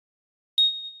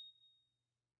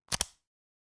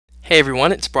Hey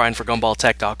everyone, it's Brian for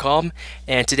GumballTech.com,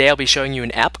 and today I'll be showing you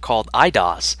an app called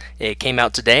iDOS. It came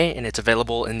out today and it's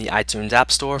available in the iTunes App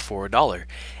Store for $1.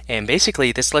 And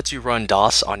basically this lets you run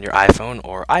DOS on your iPhone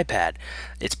or iPad.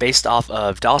 It's based off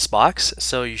of DOSBox,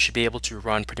 so you should be able to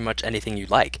run pretty much anything you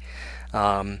like.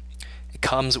 It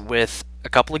comes with a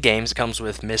couple of games. It comes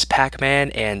with Miss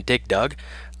Pac-Man and Dig Dug.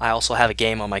 I also have a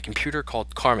game on my computer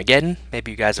called Carmageddon.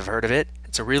 Maybe you guys have heard of it.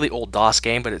 It's a really old DOS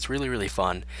game, but it's really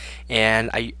fun. And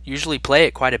I usually play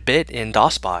it quite a bit in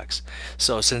DOSBox.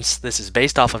 So since this is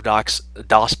based off of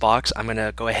DOSBox, I'm going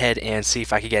to go ahead and see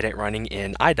if I can get it running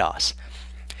in iDOS.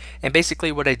 And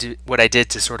basically what I did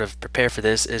to sort of prepare for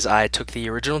this is I took the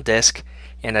original disk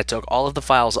and I took all of the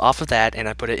files off of that and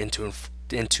I put it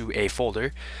into a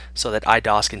folder so that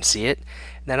iDOS can see it.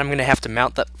 Then I'm going to have to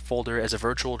mount that folder as a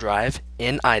virtual drive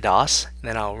in iDOS.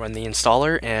 Then I'll run the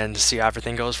installer and see how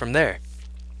everything goes from there.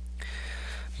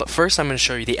 But first I'm going to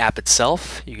show you the app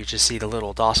itself. You can just see the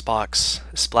little DOSBox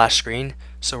splash screen.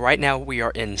 So right now we are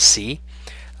in C.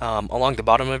 Along the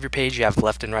bottom of your page you have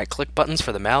left and right click buttons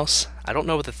for the mouse. I don't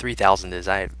know what the 3000 is.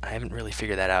 I haven't really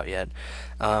figured that out yet.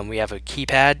 We have a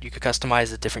keypad. You can customize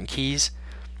the different keys.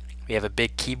 We have a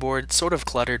big keyboard. It's sort of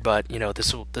cluttered, but you know,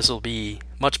 this will be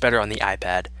much better on the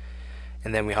iPad.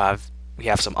 And then we have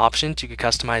some options. You can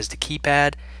customize the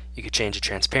keypad. You could change the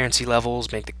transparency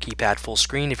levels, make the keypad full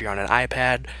screen if you're on an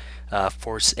iPad,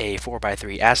 force a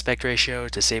 4:3 aspect ratio,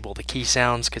 disable the key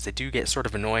sounds because they do get sort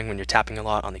of annoying when you're tapping a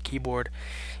lot on the keyboard.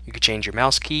 You could change your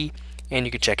mouse key, and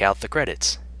you could check out the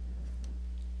credits.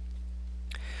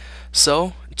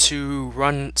 So to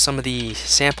run some of the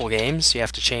sample games, you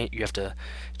have to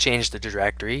change the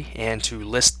directory, and to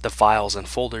list the files and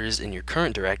folders in your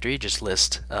current directory, just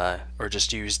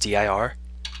use dir.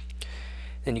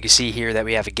 Then you can see here that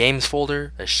we have a games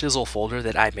folder, a shizzle folder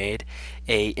that I made,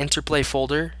 a interplay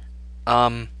folder.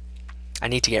 I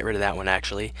need to get rid of that one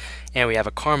actually. And we have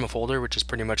a karma folder, which is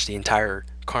pretty much the entire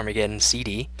Carmageddon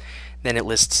CD. Then it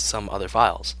lists some other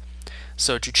files.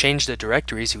 So to change the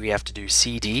directories, we have to do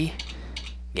cd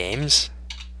games.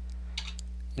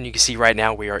 And you can see right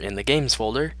now we are in the games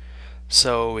folder.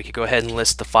 So we could go ahead and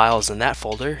list the files in that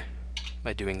folder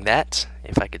by doing that,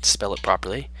 if I could spell it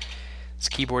properly. This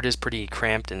keyboard is pretty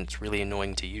cramped and it's really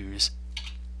annoying to use.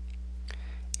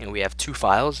 And we have two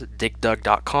files,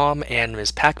 digdug.com and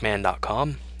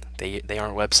misspacman.com. They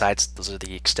aren't websites, those are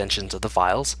the extensions of the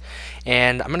files.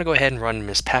 And I'm going to go ahead and run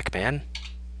Miss Pac-Man.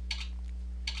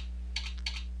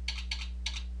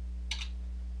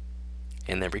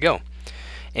 And there we go.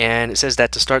 And it says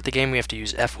that to start the game we have to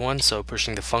use F1, so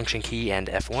pushing the function key and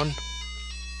F1.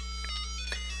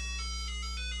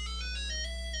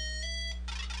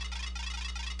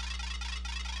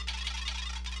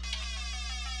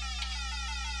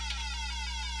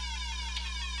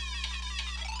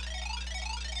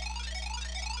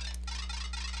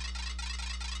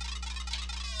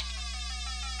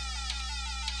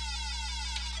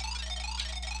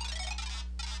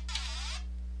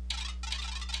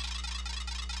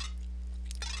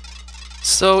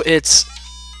 So it's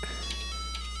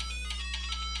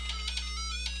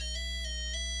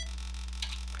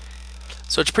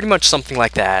pretty much something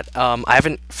like that. I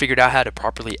haven't figured out how to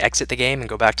properly exit the game and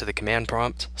go back to the command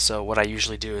prompt. So what I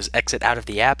usually do is exit out of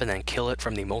the app and then kill it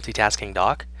from the multitasking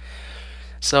dock.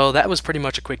 So that was pretty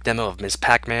much a quick demo of Miss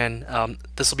Pac-Man.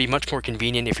 This will be much more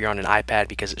convenient if you're on an iPad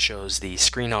because it shows the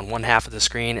screen on one half of the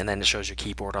screen and then it shows your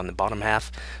keyboard on the bottom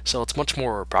half. So it's much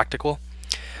more practical.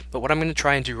 But what I'm going to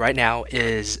try and do right now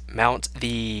is mount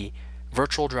the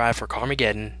virtual drive for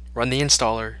Carmageddon, run the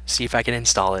installer, see if I can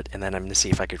install it, and then I'm going to see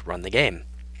if I could run the game.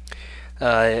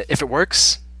 If it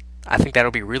works, I think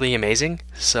that'll be really amazing,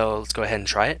 so let's go ahead and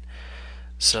try it.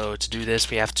 So to do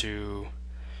this we have to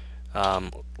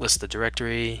list the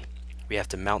directory, we have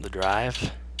to mount the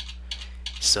drive,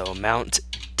 so mount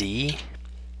D.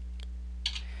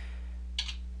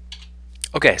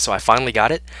 Okay, so I finally got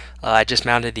it. I just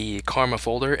mounted the Karma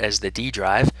folder as the D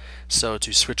drive. So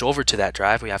to switch over to that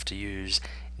drive, we have to use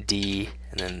D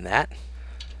and then that.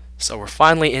 So we're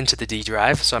finally into the D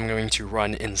drive, so I'm going to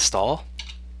run install.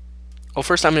 Oh,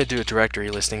 first I'm going to do a directory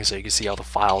listing so you can see all the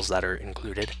files that are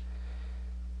included.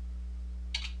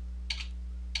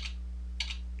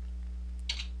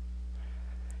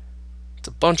 It's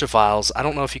a bunch of files. I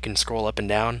don't know if you can scroll up and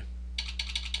down.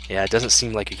 Yeah, it doesn't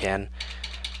seem like you can.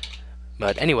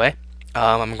 But anyway,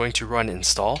 I'm going to run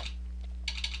install.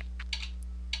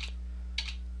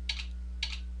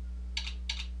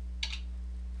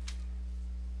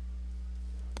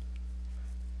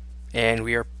 And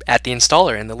we are at the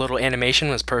installer, and the little animation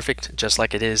was perfect, just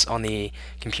like it is on the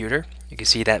computer. You can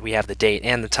see that we have the date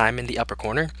and the time in the upper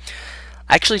corner.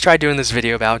 I actually tried doing this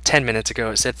video about 10 minutes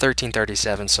ago. It said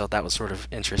 1337, so that was sort of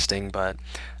interesting, but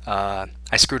I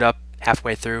screwed up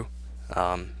halfway through.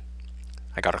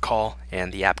 I got a call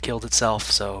and the app killed itself,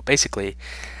 so basically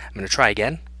I'm going to try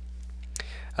again.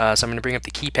 So I'm going to bring up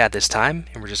the keypad this time,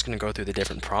 and we're just going to go through the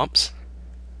different prompts.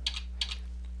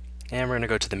 And we're going to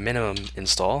go to the minimum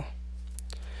install.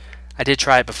 I did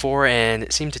try it before, and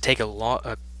it seemed to take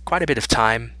quite a bit of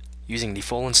time using the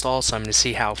full install, so I'm going to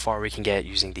see how far we can get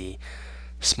using the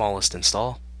smallest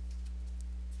install.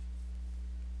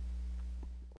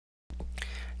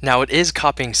 Now it is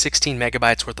copying 16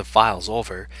 megabytes worth of files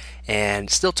over, and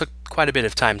still took quite a bit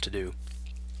of time to do.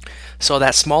 So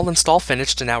that small install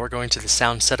finished, and now we're going to the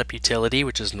sound setup utility,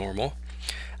 which is normal.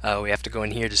 We have to go in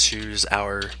here to choose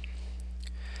our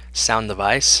sound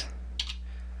device.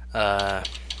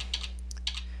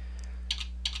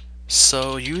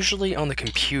 So usually on the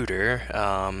computer,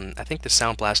 I think the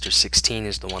Sound Blaster 16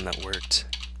 is the one that worked.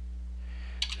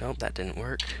 Nope, that didn't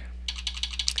work.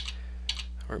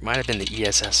 Or it might have been the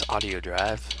ESS audio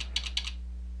drive.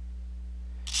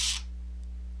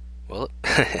 Well,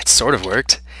 it sort of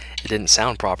worked. It didn't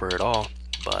sound proper at all,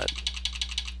 but...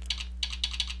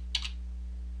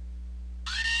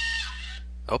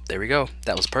 Oh, there we go.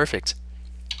 That was perfect.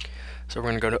 So we're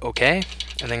going to go to OK,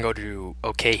 and then go to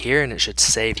OK here, and it should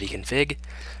save the config.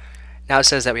 Now it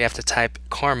says that we have to type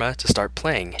Karma to start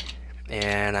playing,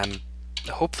 and I'm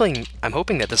hoping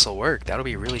that this will work. That'll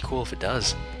be really cool if it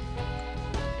does.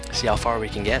 See how far we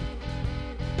can get.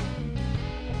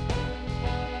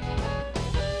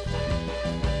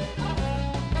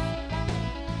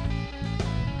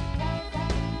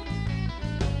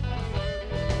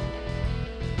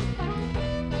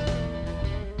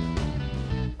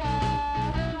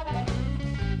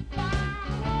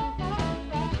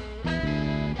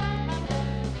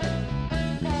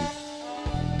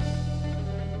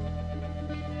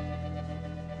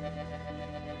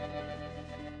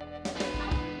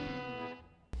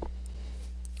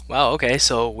 Wow, okay,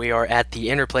 so we are at the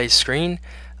interplay screen.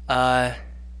 It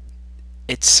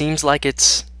seems like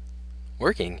it's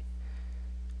working.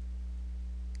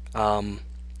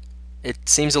 It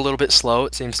seems a little bit slow.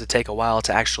 It seems to take a while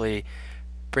to actually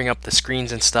bring up the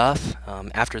screens and stuff.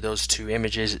 After those two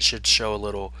images, it should show a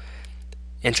little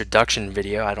introduction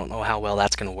video. I don't know how well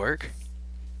that's going to work.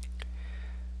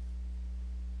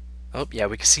 Oh, yeah,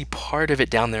 we can see part of it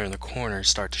down there in the corner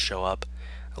start to show up.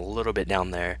 A little bit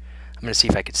down there. I'm going to see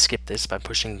if I could skip this by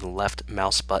pushing the left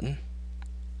mouse button.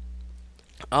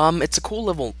 It's a cool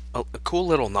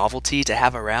little novelty to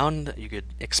have around. You could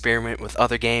experiment with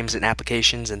other games and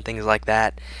applications and things like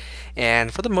that.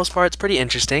 And for the most part, it's pretty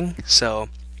interesting. So,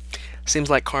 seems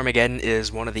like Carmageddon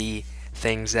is one of the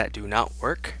things that do not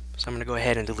work. So I'm going to go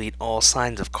ahead and delete all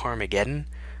signs of Carmageddon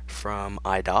from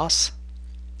iDOS.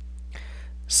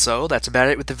 So that's about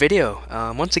it with the video.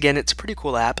 Once again, it's a pretty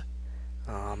cool app.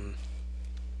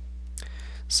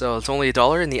 So it's only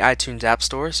 $1 in the iTunes App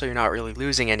Store, so you're not really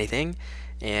losing anything.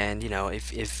 And you know,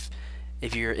 if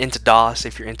you're into DOS,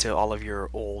 if you're into all of your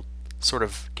old sort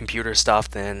of computer stuff,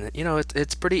 then you know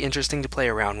it's pretty interesting to play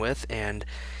around with, and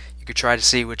you could try to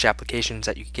see which applications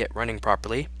that you could get running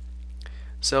properly.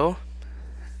 So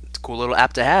it's a cool little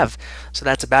app to have. So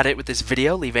that's about it with this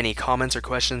video. Leave any comments or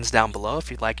questions down below.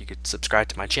 If you'd like, you could subscribe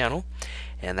to my channel.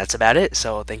 And that's about it.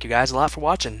 So thank you guys a lot for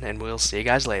watching, and we'll see you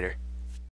guys later.